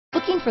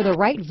Looking for the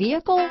right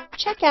vehicle?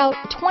 Check out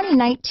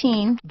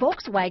 2019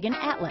 Volkswagen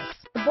Atlas.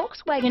 The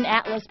Volkswagen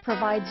Atlas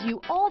provides you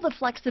all the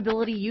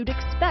flexibility you'd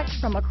expect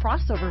from a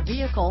crossover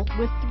vehicle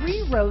with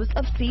 3 rows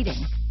of seating.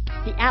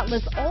 The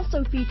Atlas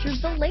also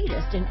features the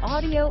latest in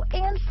audio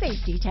and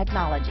safety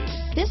technology.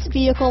 This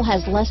vehicle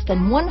has less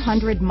than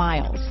 100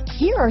 miles.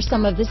 Here are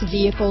some of this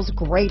vehicle's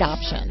great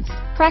options: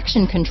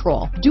 traction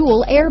control,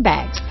 dual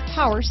airbags,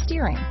 power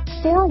steering,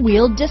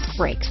 4-wheel disc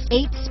brakes,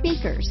 8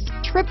 speakers,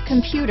 trip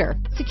computer,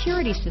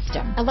 security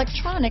system,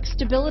 electronic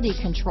stability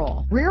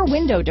control, rear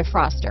window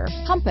defroster,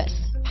 compass,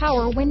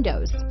 power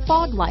windows,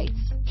 fog lights,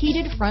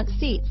 heated front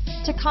seats,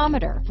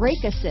 tachometer,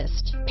 brake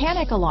assist,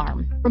 panic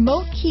alarm,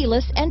 remote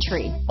keyless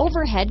entry,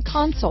 overhead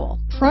console,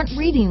 front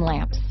reading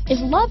lamps. Is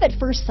love at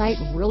first sight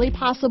really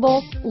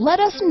possible?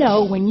 Let us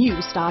know when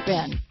you stop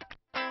in.